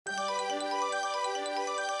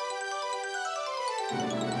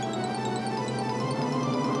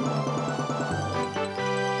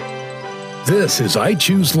This is I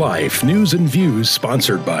Choose Life News and Views,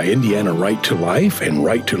 sponsored by Indiana Right to Life and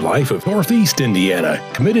Right to Life of Northeast Indiana,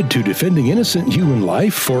 committed to defending innocent human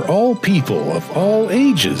life for all people of all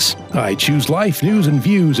ages. I Choose Life News and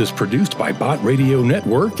Views is produced by Bot Radio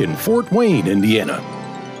Network in Fort Wayne, Indiana.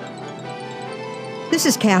 This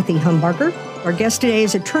is Kathy Humbarger. Our guest today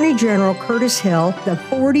is Attorney General Curtis Hill, the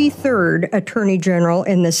 43rd Attorney General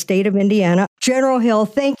in the state of Indiana. General Hill,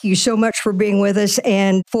 thank you so much for being with us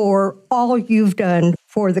and for all you've done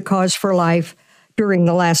for the Cause for Life during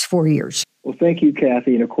the last 4 years. Well, thank you,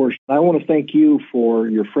 Kathy. And of course, I want to thank you for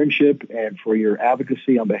your friendship and for your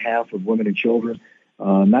advocacy on behalf of women and children,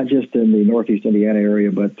 not just in the Northeast Indiana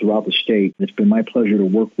area, but throughout the state. It's been my pleasure to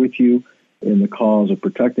work with you in the cause of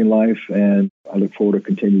protecting life, and I look forward to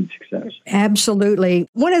continued success. Absolutely.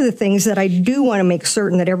 One of the things that I do want to make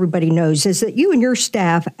certain that everybody knows is that you and your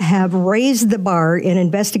staff have raised the bar in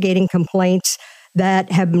investigating complaints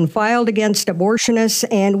that have been filed against abortionists,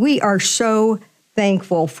 and we are so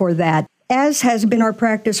thankful for that. As has been our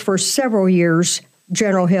practice for several years,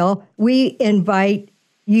 General Hill, we invite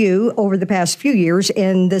you over the past few years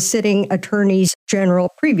and the sitting attorneys general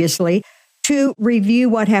previously to review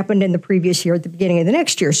what happened in the previous year at the beginning of the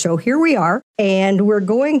next year. So here we are, and we're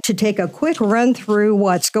going to take a quick run through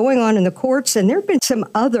what's going on in the courts. And there have been some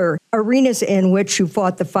other arenas in which you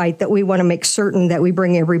fought the fight that we want to make certain that we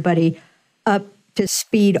bring everybody up to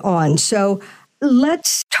speed on. So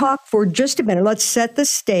let's talk for just a minute. Let's set the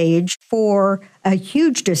stage for a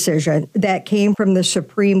huge decision that came from the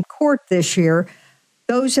Supreme Court this year.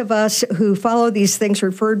 Those of us who follow these things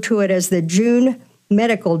referred to it as the June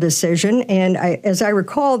medical decision. And as I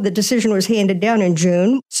recall, the decision was handed down in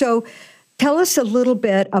June. So tell us a little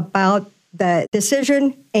bit about the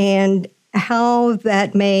decision and how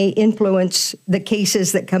that may influence the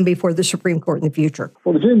cases that come before the Supreme Court in the future.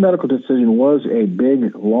 Well, the June medical decision was a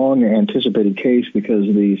big, long-anticipated case because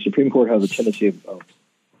the Supreme Court has a tendency of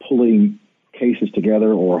pulling cases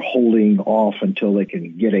together or holding off until they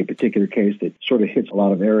can get a particular case that sort of hits a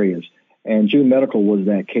lot of areas. And June Medical was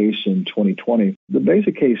that case in 2020. The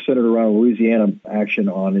basic case centered around Louisiana action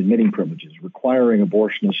on admitting privileges, requiring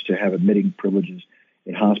abortionists to have admitting privileges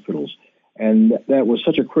in hospitals. And that was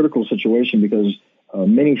such a critical situation because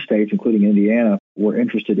many states, including Indiana, were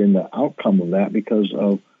interested in the outcome of that because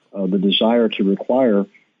of the desire to require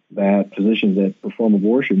that physicians that perform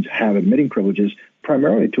abortions have admitting privileges,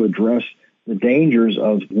 primarily to address the dangers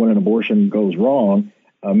of when an abortion goes wrong,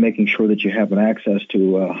 making sure that you have an access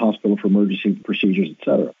to a hospital for emergency procedures, et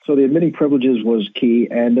cetera. So the admitting privileges was key,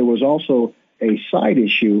 and there was also a side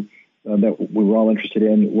issue that we were all interested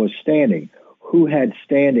in was standing. Who had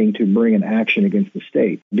standing to bring an action against the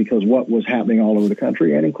state? Because what was happening all over the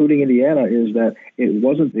country, and including Indiana, is that it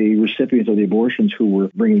wasn't the recipients of the abortions who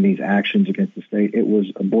were bringing these actions against the state. It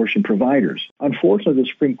was abortion providers. Unfortunately, the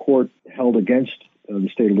Supreme Court held against the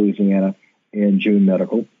state of Louisiana in June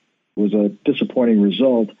Medical. Was a disappointing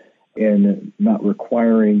result in not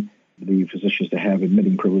requiring the physicians to have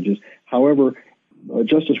admitting privileges. However,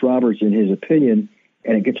 Justice Roberts, in his opinion,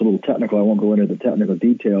 and it gets a little technical, I won't go into the technical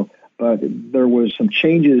detail, but there was some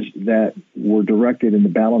changes that were directed in the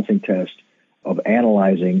balancing test of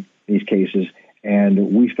analyzing these cases,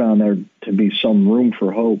 and we found there to be some room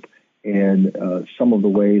for hope in some of the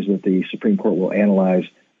ways that the Supreme Court will analyze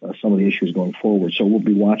some of the issues going forward. So we'll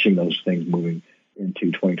be watching those things moving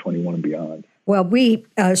into 2021 and beyond. Well, we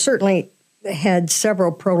certainly had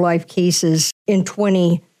several pro-life cases in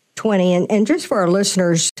 2020. And just for our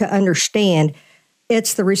listeners to understand,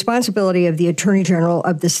 it's the responsibility of the Attorney General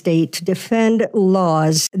of the state to defend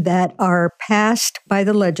laws that are passed by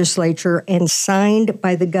the legislature and signed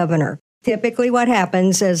by the governor. Typically what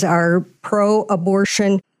happens is our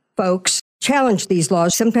pro-abortion folks challenge these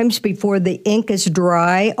laws, sometimes before the ink is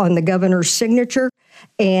dry on the governor's signature.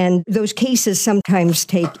 And those cases sometimes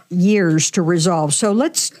take years to resolve. So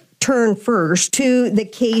let's turn first to the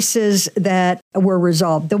cases that were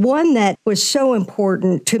resolved. The one that was so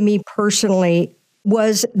important to me personally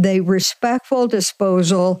was the respectful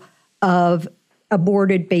disposal of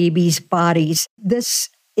aborted babies' bodies. This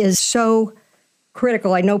is so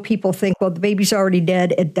critical. I know people think, well, the baby's already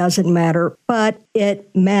dead, it doesn't matter, but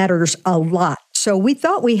it matters a lot. So we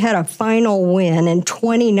thought we had a final win in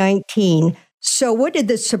 2019. So what did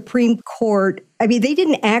the Supreme Court, they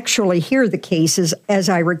didn't actually hear the cases, as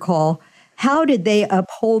I recall. How did they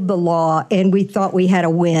uphold the law? And we thought we had a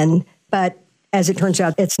win, but as it turns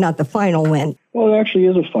out, it's not the final win. Well, it actually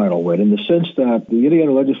is a final win in the sense that the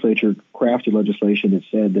Indiana legislature crafted legislation that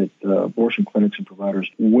said that abortion clinics and providers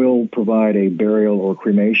will provide a burial or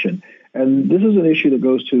cremation. And this is an issue that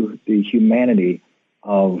goes to the humanity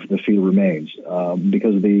of the fetal remains,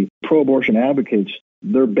 because the pro-abortion advocates,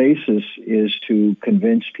 their basis is to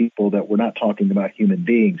convince people that we're not talking about human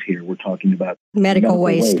beings here. We're talking about medical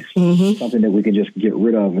waste. Mm-hmm. Something that we can just get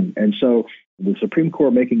rid of. And so the Supreme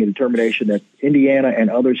Court making a determination that Indiana and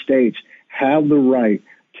other states have the right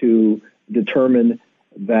to determine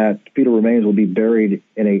that fetal remains will be buried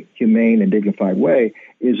in a humane and dignified way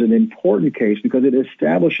is an important case, because it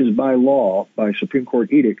establishes by law, by Supreme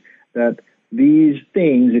Court edict, that these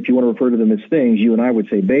things, if you want to refer to them as things, you and I would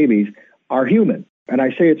say babies, are human. And I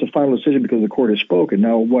say it's a final decision because the court has spoken.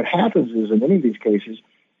 Now, what happens is in many of these cases,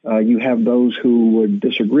 you have those who would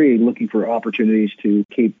disagree, looking for opportunities to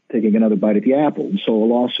keep taking another bite at the apple. And so a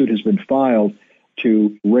lawsuit has been filed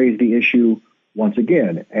to raise the issue once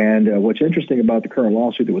again. And what's interesting about the current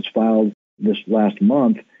lawsuit that was filed this last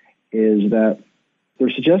month is that they're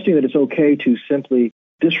suggesting that it's okay to simply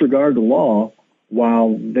disregard the law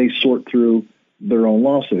while they sort through their own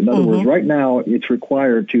lawsuit. In other words, right now it's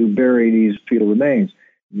required to bury these fetal remains.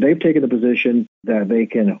 They've taken the position that they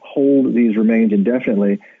can hold these remains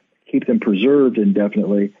indefinitely, keep them preserved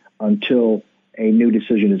indefinitely until a new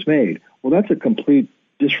decision is made. Well, that's a complete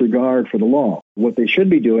disregard for the law. What they should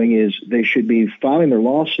be doing is they should be filing their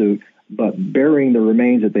lawsuit, but burying the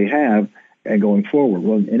remains that they have and going forward.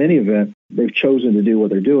 Well, in any event, they've chosen to do what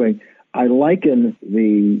they're doing. I liken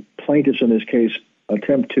the plaintiffs in this case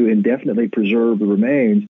attempt to indefinitely preserve the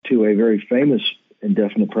remains to a very famous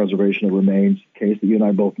indefinite preservation of remains case that you and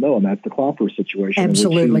I both know, and that's the Klopfer situation.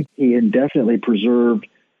 Absolutely. In which he indefinitely preserved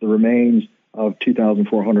the remains of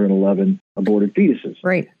 2,411 aborted fetuses.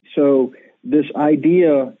 Right. So this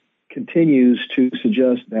idea continues to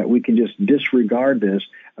suggest that we can just disregard this.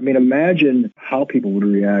 I mean, imagine how people would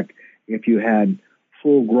react if you had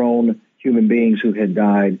full-grown human beings who had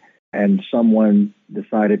died and someone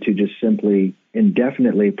decided to just simply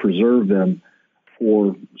indefinitely preserve them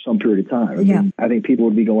for some period of time. I think people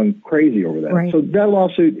would be going crazy over that. Right. So that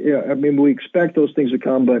lawsuit, we expect those things to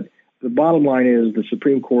come, but the bottom line is the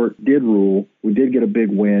Supreme Court did rule. We did get a big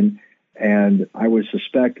win, and I would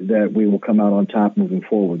suspect that we will come out on top moving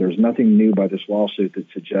forward. There's nothing new by this lawsuit that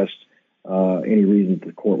suggests any reason that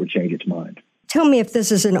the court would change its mind. Tell me if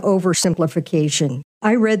this is an oversimplification.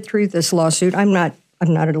 I read through this lawsuit. I'm not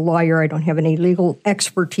a lawyer. I don't have any legal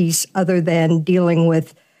expertise other than dealing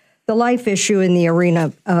with the life issue in the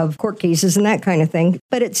arena of court cases and that kind of thing.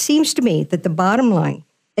 But it seems to me that the bottom line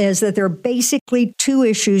is that there are basically two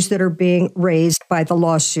issues that are being raised by the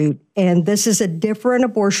lawsuit. And this is a different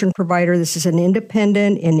abortion provider. This is an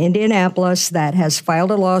independent in Indianapolis that has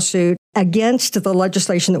filed a lawsuit against the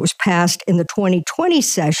legislation that was passed in the 2020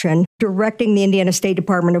 session, directing the Indiana State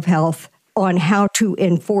Department of Health on how to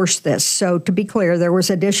enforce this. So to be clear, there was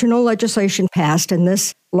additional legislation passed, and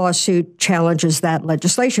this lawsuit challenges that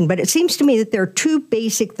legislation. But it seems to me that there are two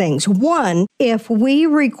basic things. One, if we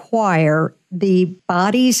require the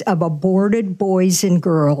bodies of aborted boys and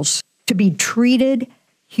girls to be treated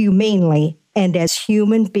humanely and as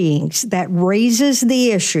human beings, that raises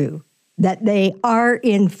the issue that they are,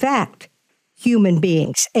 in fact, human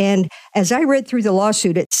beings. And as I read through the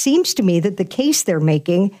lawsuit, it seems to me that the case they're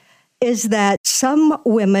making is that some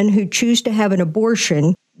women who choose to have an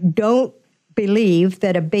abortion don't believe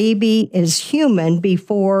that a baby is human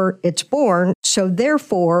before it's born. So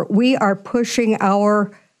therefore, we are pushing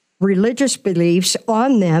our religious beliefs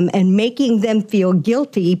on them and making them feel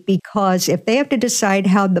guilty, because if they have to decide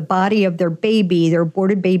how the body of their baby, their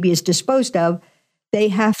aborted baby, is disposed of, they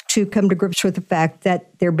have to come to grips with the fact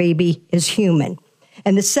that their baby is human.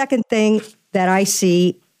 And the second thing that I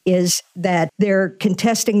see is that they're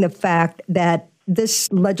contesting the fact that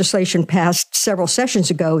this legislation passed several sessions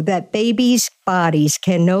ago, that babies' bodies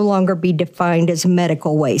can no longer be defined as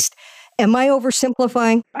medical waste. Am I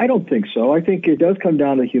oversimplifying? I don't think so. I think it does come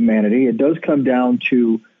down to humanity. It does come down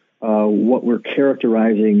to what we're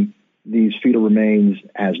characterizing these fetal remains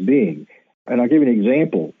as being. And I'll give you an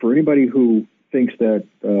example. For anybody who thinks that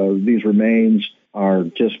these remains are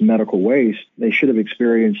just medical waste, they should have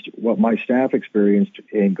experienced what my staff experienced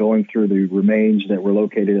in going through the remains that were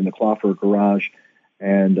located in the Klopfer garage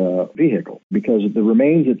and vehicle, because the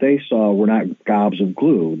remains that they saw were not gobs of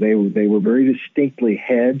glue. They were very distinctly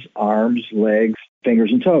heads, arms, legs,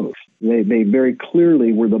 fingers, and toes. They very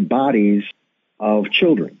clearly were the bodies of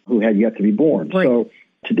children who had yet to be born. Right. So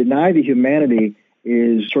to deny the humanity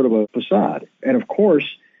is sort of a facade. And of course,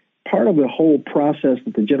 part of the whole process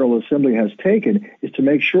that the General Assembly has taken is to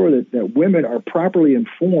make sure that women are properly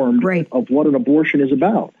informed Right. of what an abortion is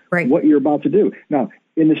about, Right. what you're about to do. Now,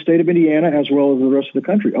 in the state of Indiana, as well as the rest of the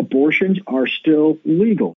country, abortions are still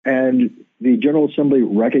legal. And the General Assembly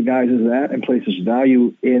recognizes that and places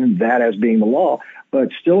value in that as being the law, but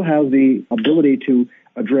still has the ability to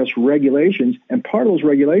address regulations. And part of those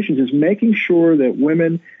regulations is making sure that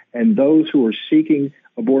women and those who are seeking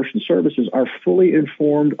abortion services are fully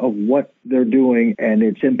informed of what they're doing and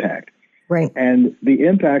its impact. Right. And the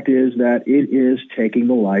impact is that it is taking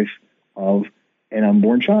the life of an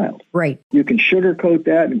unborn child. Right. You can sugarcoat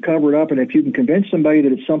that and cover it up, and if you can convince somebody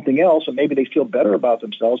that it's something else and maybe they feel better about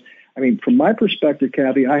themselves. I mean, from my perspective,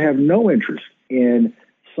 Kathy, I have no interest in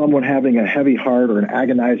someone having a heavy heart or an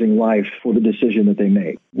agonizing life for the decision that they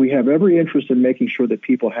make. We have every interest in making sure that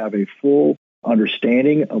people have a full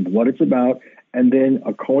understanding of what it's about, and then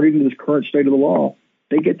according to this current state of the law,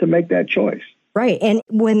 they get to make that choice. Right. And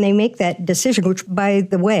when they make that decision, which, by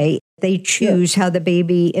the way, they choose how the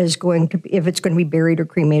baby is going to, if it's going to be buried or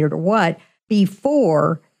cremated or what,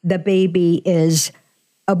 before the baby is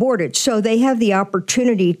aborted. So they have the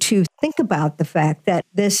opportunity to think about the fact that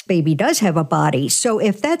this baby does have a body. So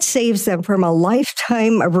if that saves them from a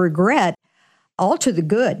lifetime of regret, all to the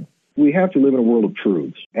good. We have to live in a world of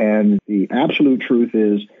truths. And the absolute truth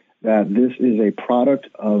is that this is a product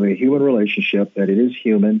of a human relationship, that it is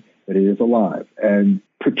human, that it is alive. And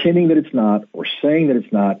pretending that it's not or saying that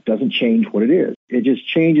it's not doesn't change what it is. It just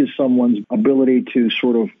changes someone's ability to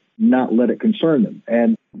sort of not let it concern them.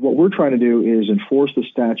 And what we're trying to do is enforce the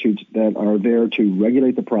statutes that are there to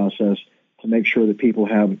regulate the process, to make sure that people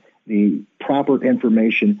have the proper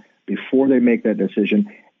information before they make that decision,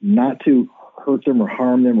 not to hurt them or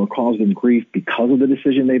harm them or cause them grief because of the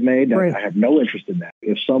decision they've made. Right. I have no interest in that.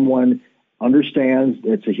 If someone understands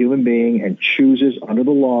it's a human being and chooses under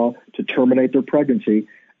the law to terminate their pregnancy,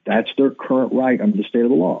 that's their current right under the state of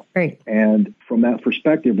the law. Right. And from that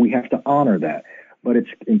perspective, we have to honor that. But it's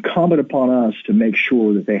incumbent upon us to make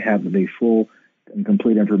sure that they have the full and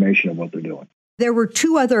complete information of what they're doing. There were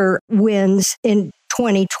two other wins in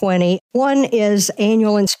 2020. One is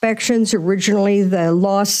annual inspections. Originally, the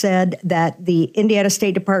law said that the Indiana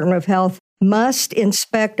State Department of Health must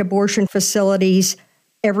inspect abortion facilities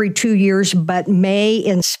every 2 years, but may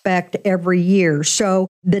inspect every year. So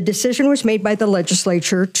the decision was made by the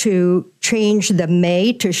legislature to change the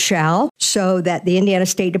may to shall, so that the Indiana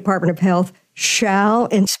State Department of Health shall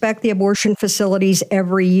inspect the abortion facilities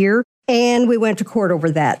every year. And we went to court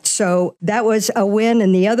over that. So that was a win.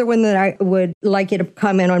 And the other one that I would like you to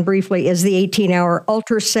comment on briefly is the 18-hour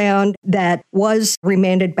ultrasound that was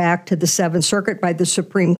remanded back to the Seventh Circuit by the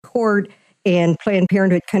Supreme Court. And Planned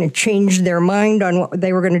Parenthood kind of changed their mind on what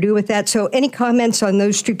they were going to do with that. So any comments on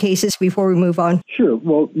those two cases before we move on? Sure.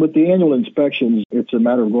 Well, with the annual inspections, it's a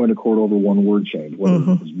matter of going to court over one word change, whether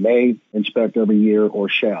it was may inspect every year or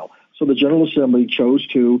shall. So the General Assembly chose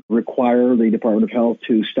to require the Department of Health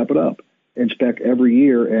to step it up, inspect every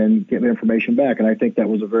year and get the information back. And I think that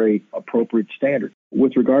was a very appropriate standard.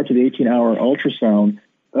 With regard to the 18-hour ultrasound,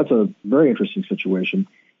 that's a very interesting situation.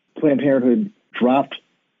 Planned Parenthood dropped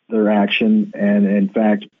their action, and in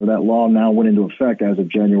fact, that law now went into effect as of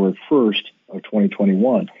January 1st of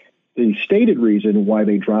 2021. The stated reason why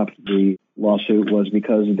they dropped the lawsuit was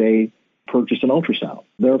because they purchased an ultrasound.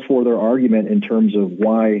 Therefore, their argument in terms of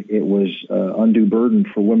why it was undue burden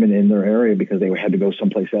for women in their area because they had to go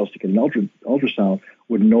someplace else to get an ultrasound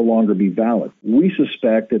would no longer be valid. We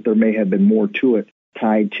suspect that there may have been more to it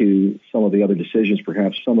tied to some of the other decisions,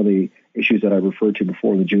 perhaps some of the issues that I referred to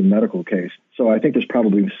before, the June medical case. So I think there's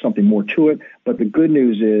probably something more to it. But the good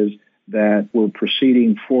news is that we're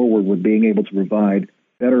proceeding forward with being able to provide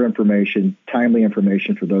better information, timely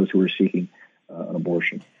information for those who are seeking an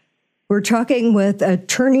abortion. We're talking with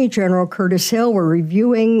Attorney General Curtis Hill. We're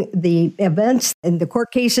reviewing the events and the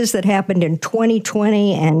court cases that happened in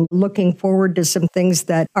 2020 and looking forward to some things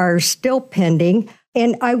that are still pending.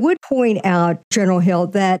 And I would point out, General Hill,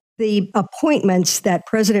 that the appointments that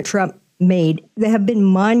President Trump made, they have been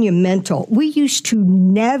monumental. We used to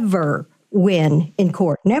never win in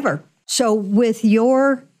court, never. So with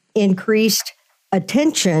your increased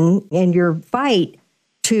attention and your fight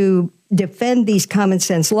to defend these common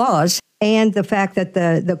sense laws and the fact that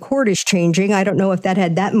the court is changing, I don't know if that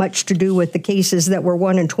had that much to do with the cases that were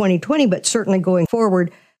won in 2020, but certainly going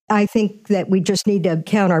forward, I think that we just need to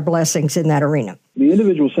count our blessings in that arena. The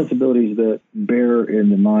individual sensibilities that bear in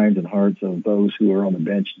the minds and hearts of those who are on the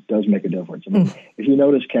bench does make a difference. I mean, if you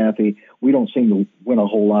notice, Kathy, we don't seem to win a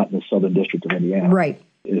whole lot in the Southern District of Indiana. Right.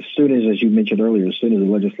 As soon as you mentioned earlier, as soon as the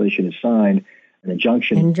legislation is signed, an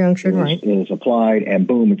injunction is applied, and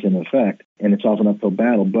boom, it's in effect, and it's often an uphill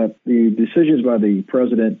battle. But the decisions by the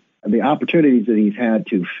president the opportunities that he's had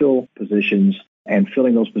to fill positions and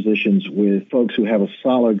filling those positions with folks who have a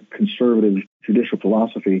solid conservative judicial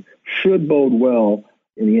philosophy should bode well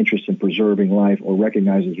in the interest in preserving life or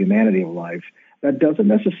recognizing humanity of life. That doesn't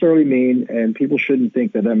necessarily mean, and people shouldn't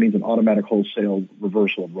think that means an automatic wholesale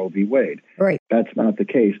reversal of Roe v. Wade. Right. That's not the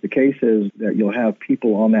case. The case is that you'll have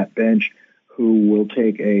people on that bench who will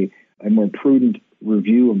take a more prudent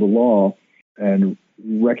review of the law and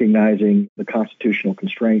recognizing the constitutional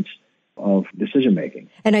constraints of decision making.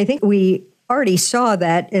 And I think we already saw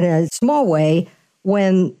that in a small way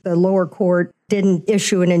when the lower court didn't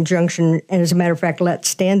issue an injunction and, as a matter of fact, let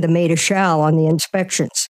stand the made a shall on the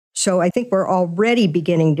inspections. So I think we're already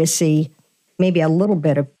beginning to see maybe a little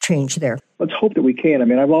bit of change there. Let's hope that we can. I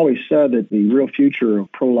mean, I've always said that the real future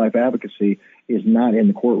of pro-life advocacy is not in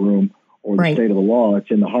the courtroom or the state of the law.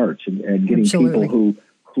 It's in the hearts and getting Absolutely. people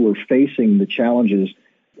who are facing the challenges,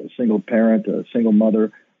 a single parent, a single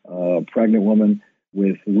mother, a pregnant woman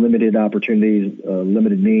with limited opportunities,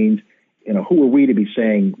 limited means. You know, who are we to be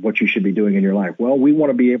saying what you should be doing in your life? Well, we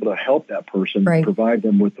want to be able to help that person, provide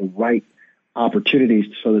them with the right opportunities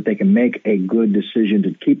so that they can make a good decision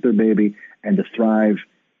to keep their baby and to thrive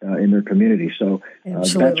in their community. So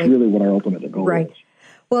that's really what our ultimate goal is.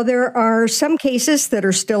 Well, there are some cases that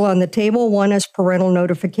are still on the table. One is parental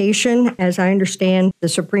notification. As I understand, the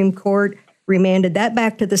Supreme Court remanded that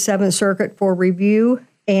back to the Seventh Circuit for review.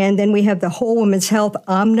 And then we have the Whole Women's Health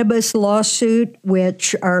Omnibus lawsuit,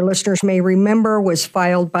 which our listeners may remember was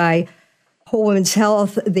filed by Whole Women's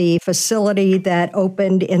Health, the facility that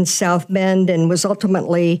opened in South Bend and was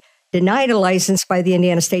ultimately denied a license by the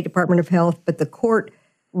Indiana State Department of Health, but the court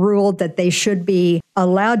ruled that they should be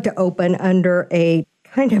allowed to open under a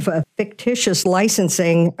kind of a fictitious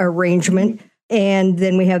licensing arrangement. And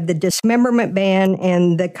then we have the dismemberment ban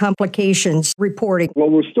and the complications reporting. Well,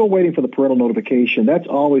 we're still waiting for the parental notification. That's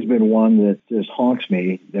always been one that just haunts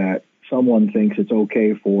me, that someone thinks it's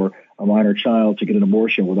okay for a minor child to get an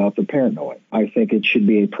abortion without the parent knowing. I think it should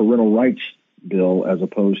be a parental rights bill as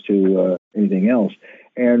opposed to anything else.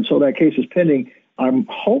 And so that case is pending. I'm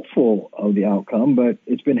hopeful of the outcome, but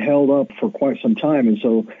it's been held up for quite some time. And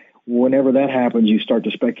so whenever that happens, you start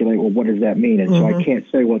to speculate, well, what does that mean? And so I can't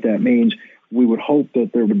say what that means. We would hope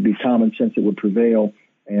that there would be common sense that would prevail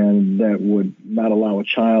and that would not allow a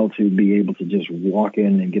child to be able to just walk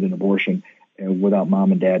in and get an abortion without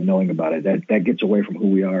mom and dad knowing about it. That gets away from who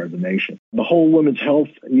we are as a nation. The Whole Women's Health,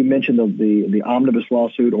 you mentioned the omnibus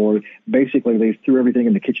lawsuit, or basically they threw everything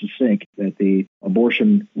in the kitchen sink at the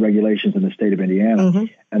abortion regulations in the state of Indiana.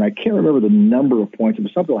 And I can't remember the number of points. It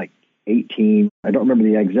was something like 18. I don't remember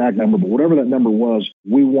the exact number, but whatever that number was,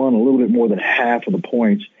 we won a little bit more than half of the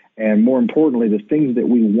points. And more importantly, the things that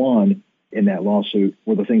we won in that lawsuit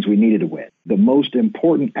were the things we needed to win. The most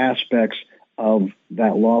important aspects of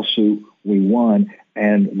that lawsuit we won,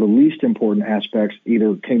 and the least important aspects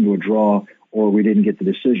either came to a draw or we didn't get the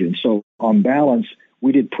decision. So on balance,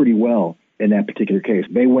 we did pretty well in that particular case.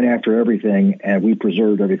 They went after everything, and we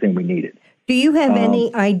preserved everything we needed. Do you have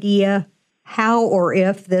any idea how or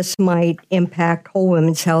if this might impact Whole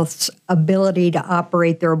Women's Health's ability to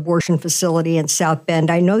operate their abortion facility in South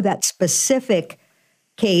Bend? I know that specific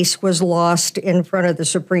case was lost in front of the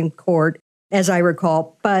Supreme Court, as I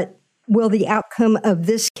recall, but will the outcome of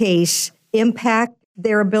this case impact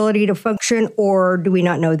their ability to function, or do we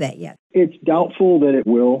not know that yet? It's doubtful that it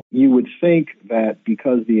will. You would think that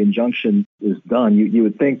because the injunction is done, you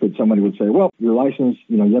would think that somebody would say, well, your license,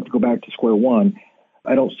 you have to go back to square one.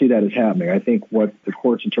 I don't see that as happening. I think what the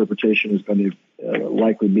court's interpretation is going to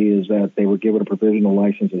likely be is that they were given a provisional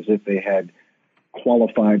license as if they had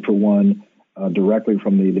qualified for one directly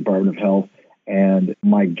from the Department of Health. And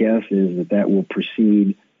my guess is that will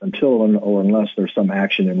proceed until or unless there's some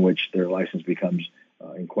action in which their license becomes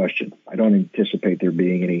in question. I don't anticipate there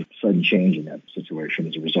being any sudden change in that situation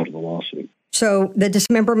as a result of the lawsuit. So the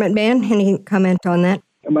dismemberment ban, any comment on that?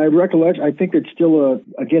 My recollection, I think it's still,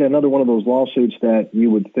 again, another one of those lawsuits that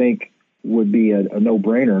you would think would be a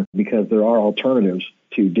no-brainer because there are alternatives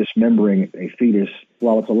to dismembering a fetus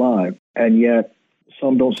while it's alive, and yet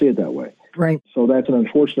some don't see it that way. Right. So that's an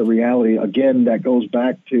unfortunate reality. Again, that goes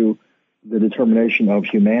back to the determination of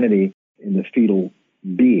humanity in the fetal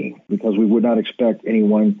being, because we would not expect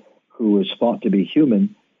anyone who is thought to be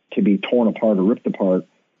human to be torn apart or ripped apart.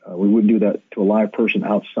 We wouldn't do that to a live person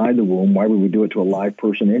outside the womb. Why would we do it to a live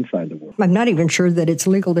person inside the womb? I'm not even sure that it's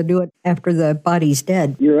legal to do it after the body's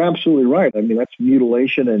dead. You're absolutely right. I mean, that's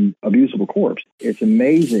mutilation and abuse of a corpse. It's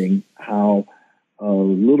amazing how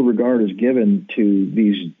little regard is given to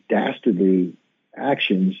these dastardly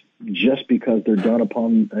actions just because they're done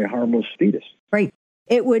upon a harmless fetus. Right.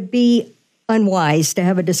 It would be unwise to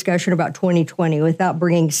have a discussion about 2020 without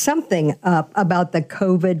bringing something up about the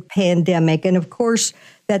COVID pandemic. And of course,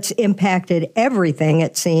 that's impacted everything,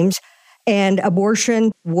 it seems. And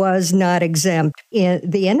abortion was not exempt. In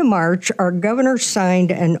the end of March, our governor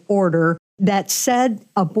signed an order that said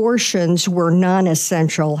abortions were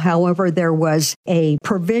non-essential. However, there was a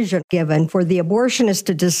provision given for the abortionist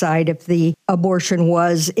to decide if the abortion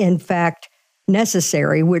was, in fact,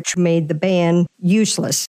 necessary, which made the ban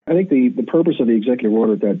useless. I think the purpose of the executive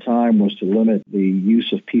order at that time was to limit the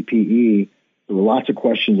use of PPE. There were lots of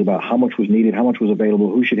questions about how much was needed, how much was available,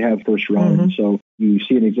 who should have first run. Mm-hmm. So you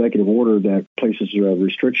see an executive order that places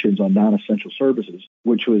restrictions on non-essential services,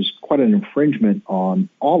 which was quite an infringement on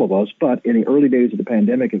all of us. But in the early days of the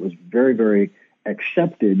pandemic, it was very, very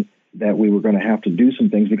accepted that we were going to have to do some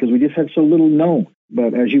things because we just had so little known.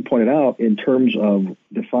 But as you pointed out, in terms of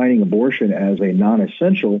defining abortion as a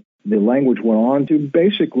non-essential, the language went on to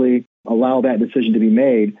basically allow that decision to be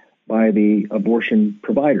made by the abortion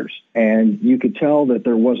providers. And you could tell that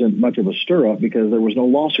there wasn't much of a stir-up because there was no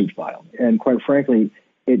lawsuit filed. And quite frankly,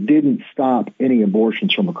 it didn't stop any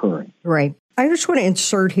abortions from occurring. Right. I just want to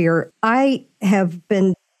insert here, I have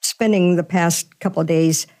been spending the past couple of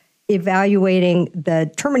days evaluating the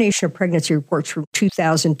termination of pregnancy reports from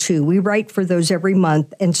 2002. We write for those every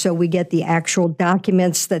month, and so we get the actual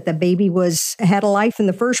documents that the baby had a life in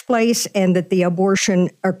the first place and that the abortion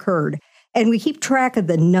occurred. And we keep track of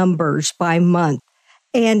the numbers by month.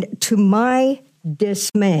 And to my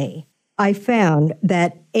dismay, I found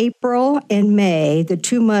that April and May, the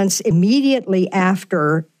 2 months immediately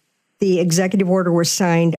after the executive order was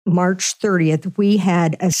signed, March 30th, we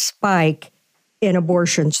had a spike in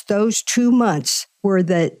abortions. Those 2 months were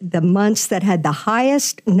the months that had the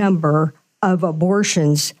highest number of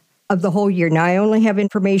abortions of the whole year. Now, I only have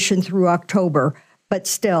information through October, but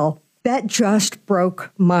still, that just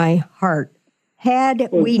broke my heart. Had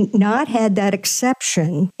we not had that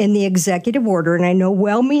exception in the executive order, and I know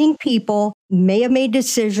well-meaning people may have made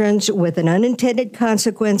decisions with an unintended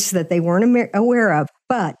consequence that they weren't aware of,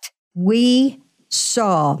 but we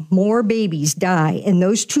saw more babies die in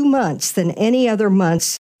those 2 months than any other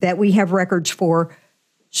months that we have records for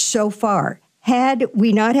so far. Had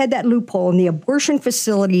we not had that loophole and the abortion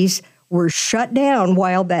facilities were shut down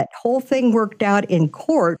while that whole thing worked out in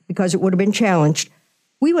court because it would have been challenged,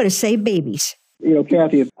 we would have saved babies. You know,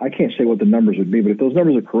 Kathy, I can't say what the numbers would be, but if those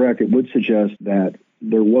numbers are correct, it would suggest that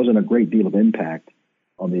there wasn't a great deal of impact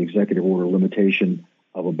on the executive order limitation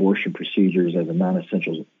of abortion procedures as a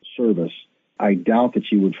non-essential service. I doubt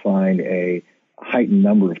that you would find a heightened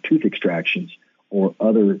number of tooth extractions or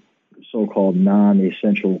other so-called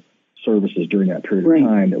non-essential services during that period of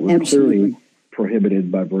time that were clearly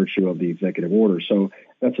prohibited by virtue of the executive order. So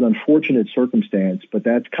that's an unfortunate circumstance, but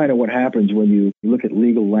that's kind of what happens when you look at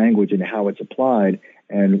legal language and how it's applied.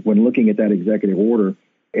 And when looking at that executive order,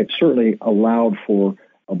 it certainly allowed for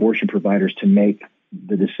abortion providers to make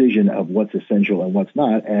the decision of what's essential and what's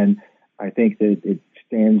not. And I think that it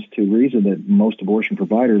stands to reason that most abortion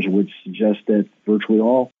providers would suggest that virtually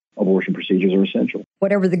all abortion procedures are essential.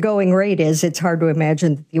 Whatever the going rate is, it's hard to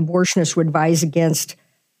imagine that the abortionist would advise against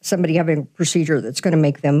somebody having a procedure that's going to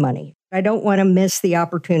make them money. I don't want to miss the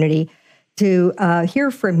opportunity to hear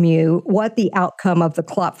from you what the outcome of the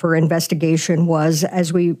Klopfer investigation was.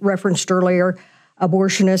 As we referenced earlier,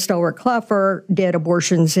 abortionist Ulrich Klopfer did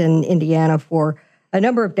abortions in Indiana for a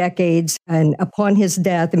number of decades, and upon his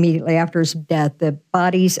death, immediately after his death, the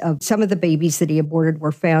bodies of some of the babies that he aborted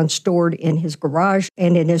were found stored in his garage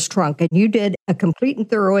and in his trunk. And you did a complete and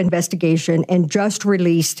thorough investigation and just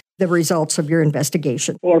released the results of your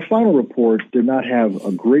investigation. Well, our final report did not have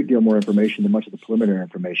a great deal more information than much of the preliminary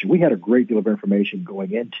information. We had a great deal of information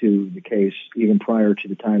going into the case, even prior to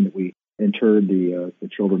the time that we interred the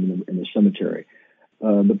children in the cemetery.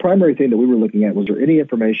 The primary thing that we were looking at was there any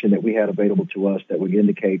information that we had available to us that would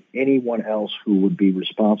indicate anyone else who would be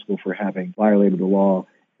responsible for having violated the law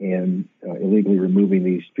and illegally removing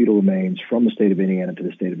these fetal remains from the state of Indiana to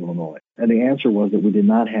the state of Illinois. And the answer was that we did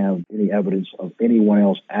not have any evidence of anyone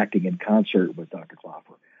else acting in concert with Dr.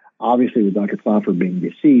 Klopfer. Obviously, with Dr. Klopfer being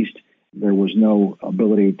deceased, there was no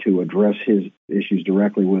ability to address his issues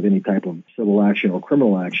directly with any type of civil action or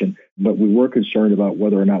criminal action, but we were concerned about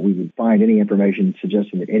whether or not we would find any information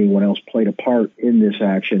suggesting that anyone else played a part in this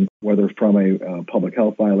action, whether from a public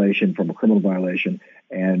health violation, from a criminal violation,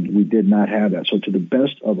 and we did not have that. So to the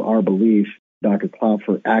best of our belief, Dr.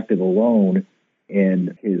 Klopfer acted alone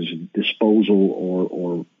in his disposal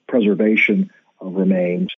or preservation of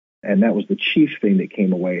remains. And that was the chief thing that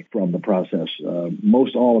came away from the process.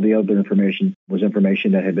 Most all of the other information was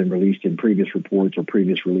information that had been released in previous reports or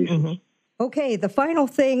previous releases. Mm-hmm. Okay, the final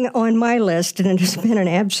thing on my list, and it has been an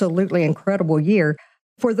absolutely incredible year.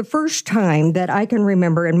 For the first time that I can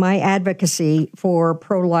remember in my advocacy for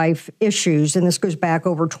pro-life issues, and this goes back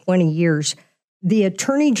over 20 years, the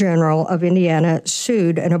Attorney General of Indiana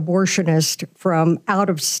sued an abortionist from out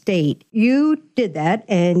of state. You did that,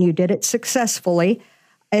 and you did it successfully.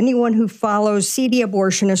 Anyone who follows CD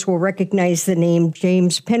abortionists will recognize the name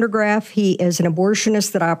James Pendergraph. He is an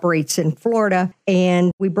abortionist that operates in Florida,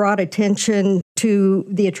 and we brought attention to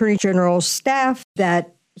the Attorney General's staff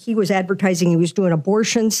that he was advertising he was doing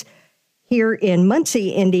abortions here in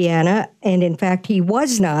Muncie, Indiana, and in fact, he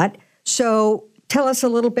was not. So tell us a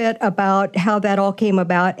little bit about how that all came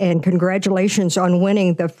about, and congratulations on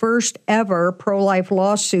winning the first ever pro-life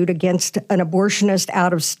lawsuit against an abortionist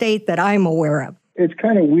out of state that I'm aware of. It's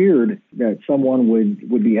kind of weird that someone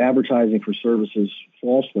would be advertising for services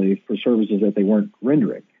falsely for services that they weren't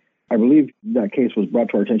rendering. I believe that case was brought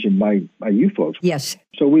to our attention by you folks. Yes.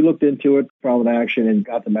 So we looked into it, filed an action, and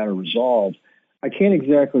got the matter resolved. I can't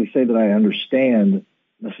exactly say that I understand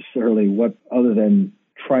necessarily what, other than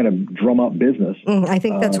trying to drum up business. I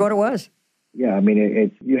think that's what it was. Yeah, I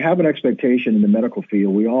mean, you have an expectation in the medical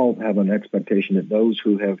field. We all have an expectation that those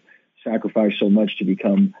who have sacrificed so much to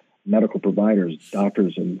become medical providers,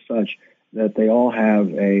 doctors and such, that they all have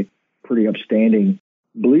a pretty upstanding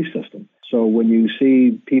belief system. So when you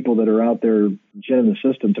see people that are out there ginning the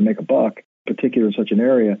system to make a buck, particularly in such an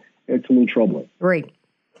area, it's a little troubling. Great.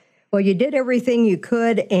 Well, you did everything you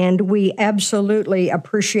could, and we absolutely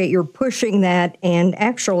appreciate your pushing that and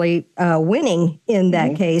actually winning in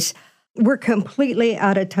that case. We're completely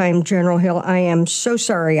out of time, General Hill. I am so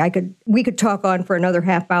sorry. We could talk on for another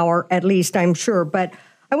half hour at least, I'm sure, but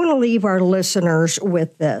I want to leave our listeners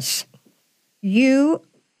with this. You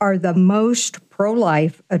are the most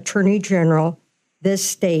pro-life Attorney General this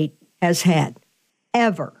state has had,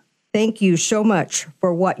 ever. Thank you so much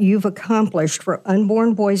for what you've accomplished for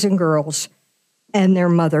unborn boys and girls and their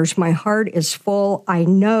mothers. My heart is full. I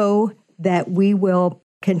know that we will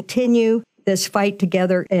continue this fight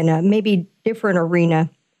together in a maybe different arena,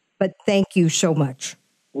 but thank you so much.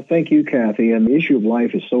 Well, thank you, Kathy. And the issue of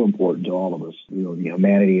life is so important to all of us, the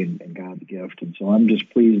humanity and God's gift. And so I'm just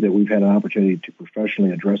pleased that we've had an opportunity to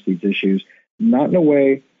professionally address these issues, not in a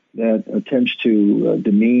way that attempts to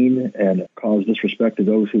demean and cause disrespect to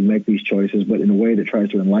those who make these choices, but in a way that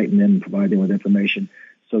tries to enlighten them and provide them with information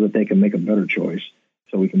so that they can make a better choice,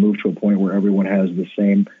 so we can move to a point where everyone has the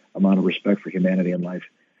same amount of respect for humanity and life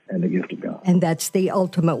and the gift of God. And that's the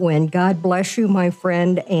ultimate win. God bless you, my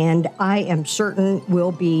friend, and I am certain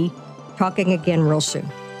we'll be talking again real soon.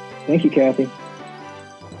 Thank you, Kathy.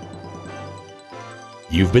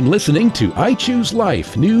 You've been listening to I Choose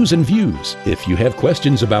Life News and Views. If you have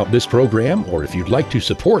questions about this program, or if you'd like to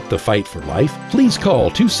support the fight for life, please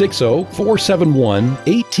call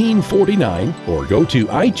 260-471-1849 or go to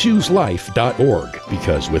ichooselife.org,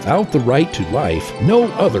 because without the right to life,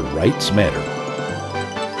 no other rights matter.